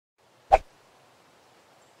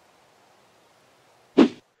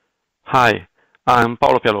Hi, I'm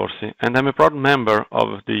Paolo Pialorsi, and I'm a proud member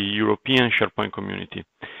of the European SharePoint community.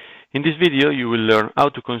 In this video, you will learn how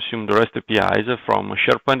to consume the REST APIs from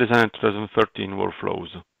SharePoint Designer 2013 workflows.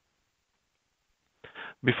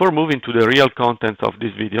 Before moving to the real content of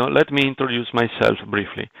this video, let me introduce myself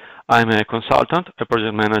briefly. I'm a consultant, a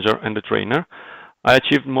project manager, and a trainer. I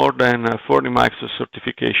achieved more than 40 Microsoft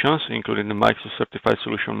certifications, including the Microsoft Certified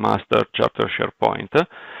Solution Master Charter SharePoint,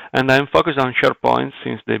 and I'm focused on SharePoint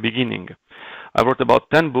since the beginning. I wrote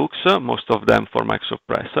about 10 books, most of them for Microsoft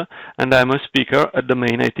Press, and I'm a speaker at the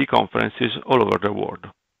main IT conferences all over the world.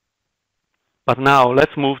 But now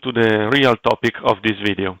let's move to the real topic of this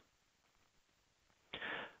video.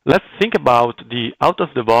 Let's think about the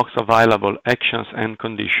out-of-the-box available actions and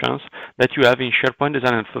conditions that you have in SharePoint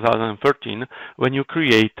Designer 2013 when you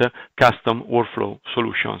create custom workflow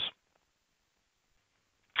solutions.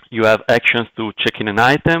 You have actions to check in an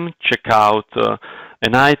item, check out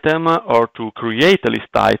an item, or to create a list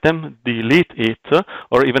item, delete it,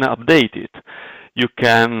 or even update it. You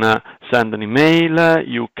can send an email,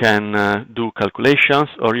 you can do calculations,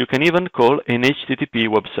 or you can even call an HTTP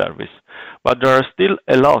web service. But there are still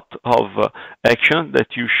a lot of actions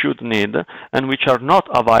that you should need and which are not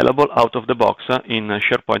available out of the box in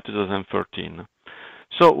SharePoint 2013.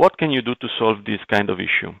 So what can you do to solve this kind of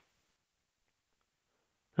issue?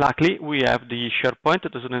 Luckily, we have the SharePoint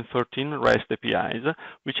 2013 REST APIs,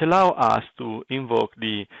 which allow us to invoke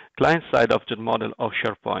the client-side object model of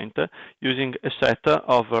SharePoint using a set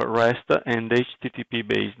of REST and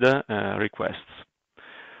HTTP-based requests.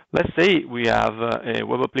 Let's say we have a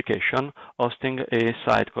web application hosting a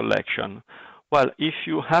site collection. Well, if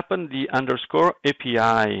you happen the underscore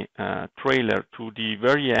API trailer to the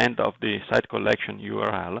very end of the site collection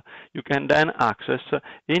URL, you can then access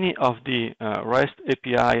any of the REST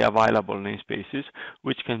API available namespaces,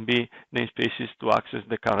 which can be namespaces to access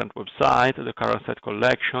the current website, the current site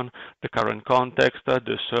collection, the current context,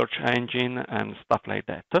 the search engine, and stuff like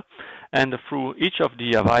that. And through each of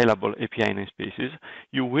the available API namespaces,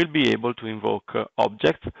 you will be able to invoke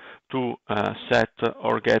objects to set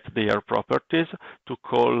or get their properties, to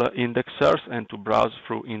call indexers and to browse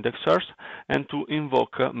through indexers, and to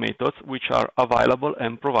invoke methods which are available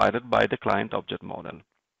and provided by the client object model.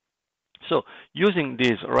 So, using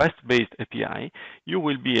this REST-based API, you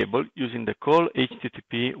will be able, using the call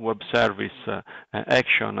HTTP web service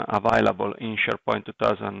action available in SharePoint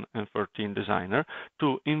 2013 Designer,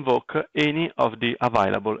 to invoke any of the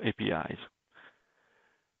available APIs.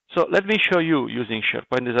 So let me show you, using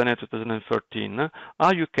SharePoint Designer 2013,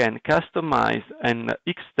 how you can customize and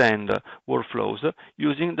extend workflows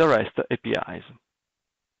using the REST APIs.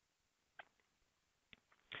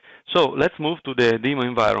 So let's move to the demo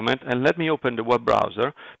environment, and let me open the web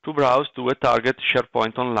browser to browse to a target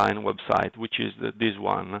SharePoint Online website, which is this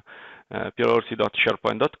one,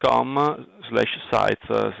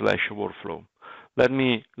 pialorsi.sharepoint.com/sites/workflow. Let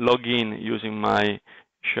me log in using my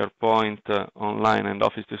SharePoint Online and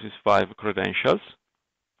Office 365 credentials.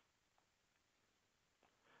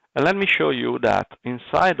 And let me show you that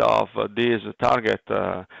inside of this target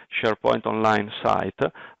SharePoint Online site,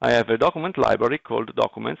 I have a document library called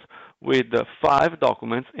Documents with 5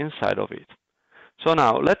 documents inside of it. So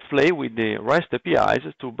now let's play with the REST APIs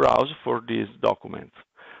to browse for these documents.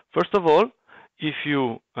 First of all, if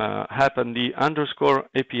you happen the underscore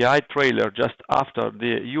API trailer just after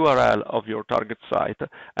the URL of your target site,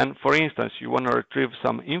 and for instance, you want to retrieve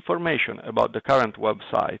some information about the current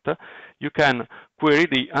website, you can query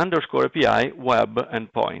the underscore API web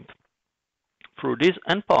endpoint. Through this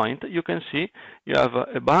endpoint, you can see you have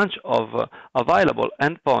a bunch of available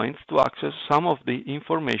endpoints to access some of the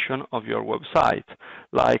information of your website,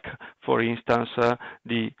 like, for instance,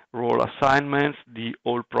 the role assignments, the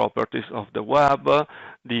all properties of the web,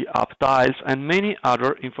 the app tiles, and many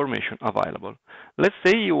other information available. Let's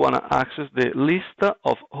say you want to access the list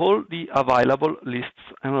of all the available lists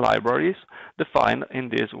and libraries defined in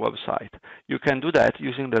this website. You can do that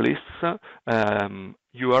using the lists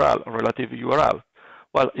URL, relative URL.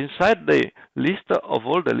 Well, inside the list of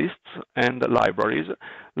all the lists and libraries,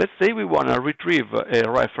 let's say we want to retrieve a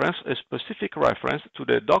reference, a specific reference to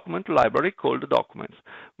the document library called Documents.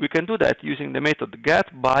 We can do that using the method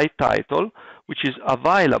getByTitle, which is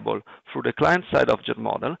available through the client-side object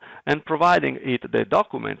model, and providing it the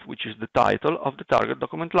document, which is the title of the target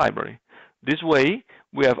document library. This way,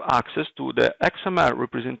 we have access to the XML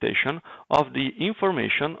representation of the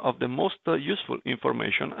information, of the most useful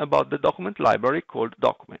information about the document library called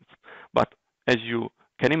Documents. But as you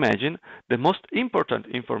can imagine, the most important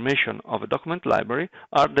information of a document library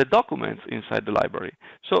are the documents inside the library.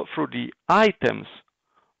 So through the items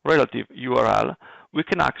relative URL, we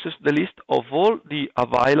can access the list of all the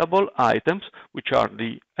available items, which are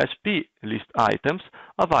the SP list items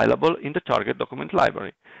available in the target document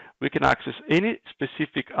library. We can access any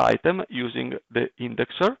specific item using the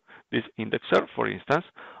indexer, this indexer for instance,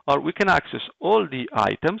 or we can access all the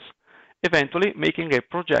items, eventually making a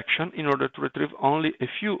projection in order to retrieve only a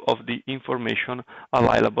few of the information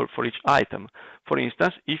available for each item. For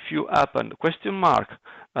instance, if you append question mark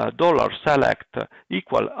 $select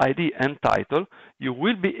equal ID and title, you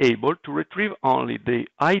will be able to retrieve only the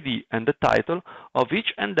ID and the title of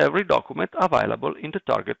each and every document available in the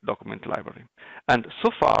target document library. And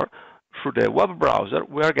so far, through the web browser,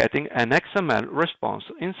 we are getting an XML response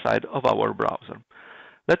inside of our browser.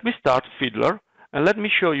 Let me start Fiddler, and let me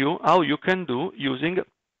show you how you can do using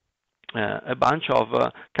a bunch of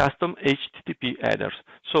custom HTTP headers.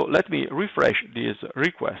 So let me refresh this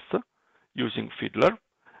request using Fiddler,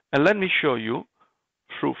 and let me show you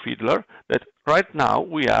through Fiddler that right now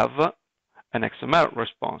we have an XML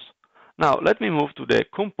response. Now let me move to the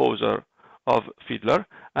composer of Fiddler,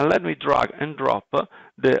 and let me drag and drop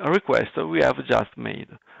the request we have just made.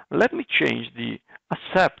 Let me change the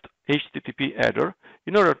accept HTTP header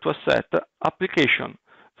in order to set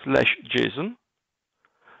application/JSON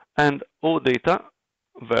and OData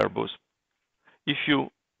verbose. If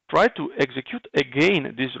you try to execute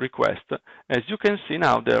again this request, as you can see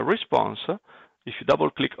now, the response, if you double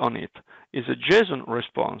click on it, is a JSON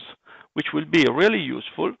response, which will be really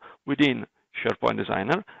useful within SharePoint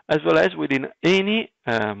Designer, as well as within any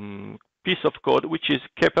piece of code which is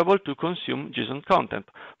capable to consume JSON content.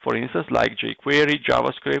 For instance, like jQuery,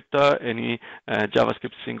 JavaScript, any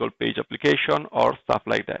JavaScript single-page application, or stuff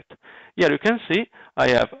like that. Here you can see I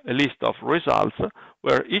have a list of results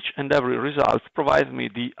where each and every result provides me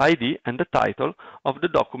the ID and the title of the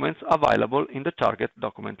documents available in the target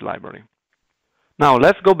document library. Now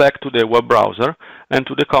let's go back to the web browser and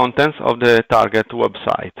to the contents of the target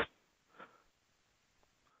website.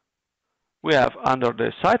 We have under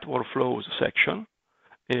the Site Workflows section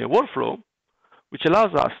a workflow which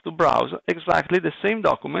allows us to browse exactly the same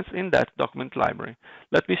documents in that document library.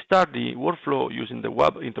 Let me start the workflow using the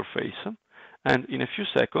web interface, and in a few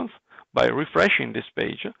seconds, by refreshing this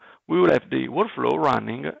page, we will have the workflow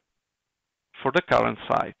running for the current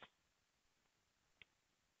site.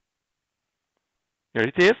 Here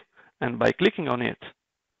it is, and by clicking on it,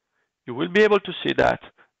 you will be able to see that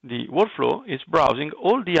the workflow is browsing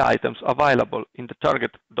all the items available in the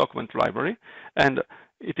target document library, and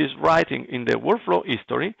it is writing in the workflow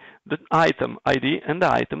history the item ID and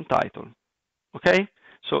the item title. Okay,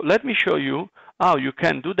 so let me show you how you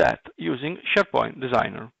can do that using SharePoint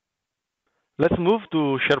Designer. Let's move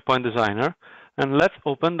to SharePoint Designer, and let's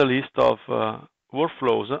open the list of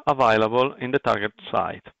workflows available in the target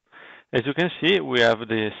site. As you can see, we have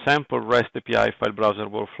the sample REST API file browser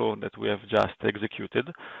workflow that we have just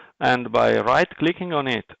executed. And by right-clicking on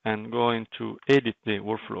it and going to edit the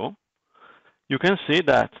workflow, you can see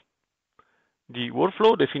that the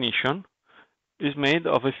workflow definition is made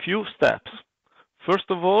of a few steps. First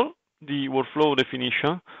of all, the workflow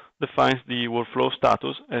definition defines the workflow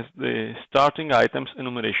status as the starting items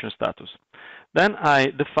enumeration status. Then I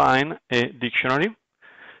define a dictionary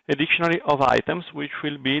of items, which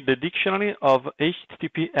will be the dictionary of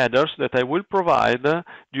HTTP headers that I will provide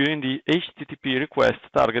during the HTTP request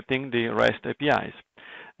targeting the REST APIs.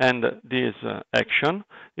 And this action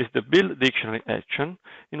is the build dictionary action,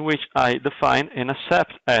 in which I define an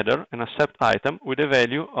accept header, an accept item with a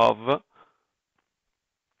value of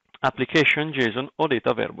application JSON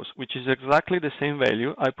OData verbose, which is exactly the same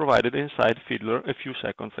value I provided inside Fiddler a few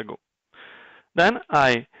seconds ago. Then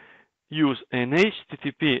I use an a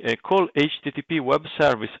call HTTP web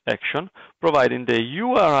service action, providing the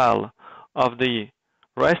URL of the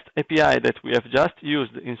REST API that we have just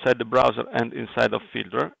used inside the browser and inside of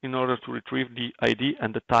Fiddler in order to retrieve the ID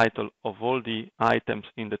and the title of all the items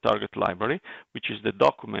in the target library, which is the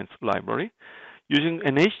documents library, using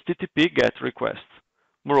an HTTP GET request.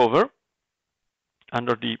 Moreover,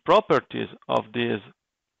 under the properties of this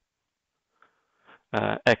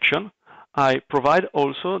action, I provide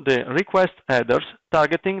also the request headers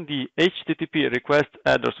targeting the HTTP request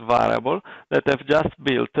headers variable that I've just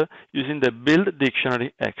built using the build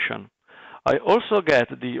dictionary action. I also get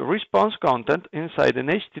the response content inside an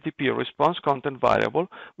HTTP response content variable,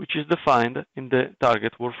 which is defined in the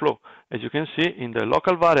target workflow. As you can see in the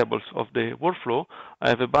local variables of the workflow, I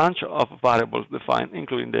have a bunch of variables defined,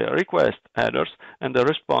 including the request headers and the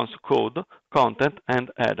response code, content, and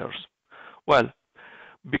headers. Well,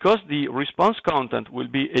 because the response content will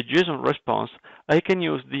be a JSON response, I can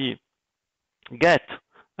use the get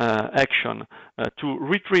action to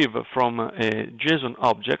retrieve from a JSON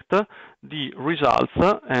object the results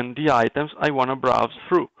and the items I want to browse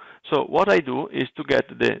through. So what I do is to get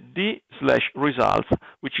the d/results,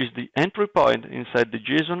 which is the entry point inside the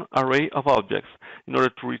JSON array of objects, in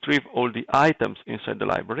order to retrieve all the items inside the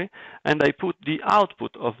library, and I put the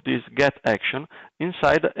output of this get action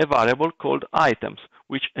inside a variable called items,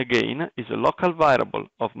 which again is a local variable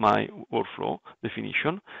of my workflow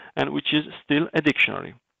definition, and which is still a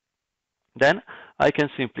dictionary. Then I can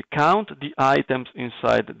simply count the items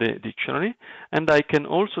inside the dictionary, and I can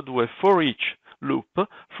also do a for each loop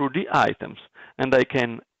through the items, and I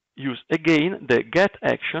can use again the get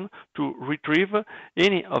action to retrieve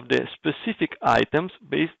any of the specific items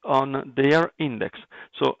based on their index.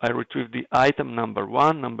 So I retrieve the item number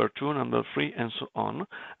 1, number 2, number 3, and so on,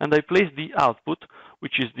 and I place the output,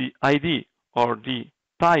 which is the ID or the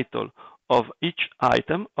title of each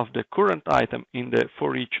item, of the current item in the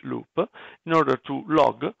for each loop, in order to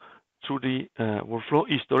log through the workflow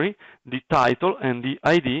history the title and the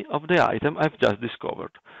ID of the item I've just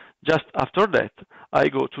discovered. Just after that, I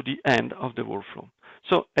go to the end of the workflow.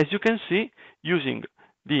 So as you can see, using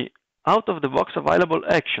the out-of-the-box available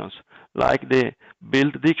actions like the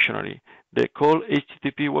build dictionary, the call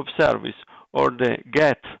HTTP web service, or the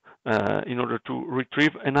get in order to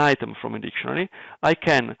retrieve an item from a dictionary, I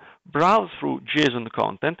can browse through JSON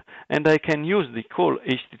content, and I can use the call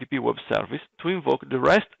HTTP web service to invoke the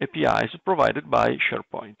REST APIs provided by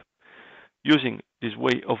SharePoint. Using this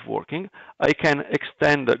way of working, I can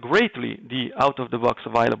extend greatly the out-of-the-box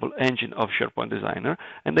available engine of SharePoint Designer,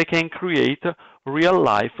 and I can create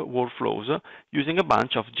real-life workflows using a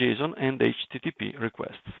bunch of JSON and HTTP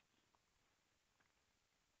requests.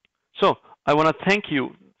 So I want to thank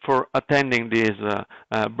you for attending this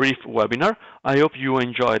brief webinar. I hope you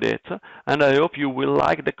enjoyed it, and I hope you will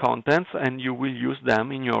like the contents and you will use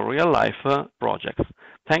them in your real-life projects.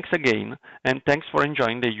 Thanks again, and thanks for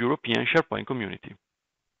enjoying the European SharePoint community.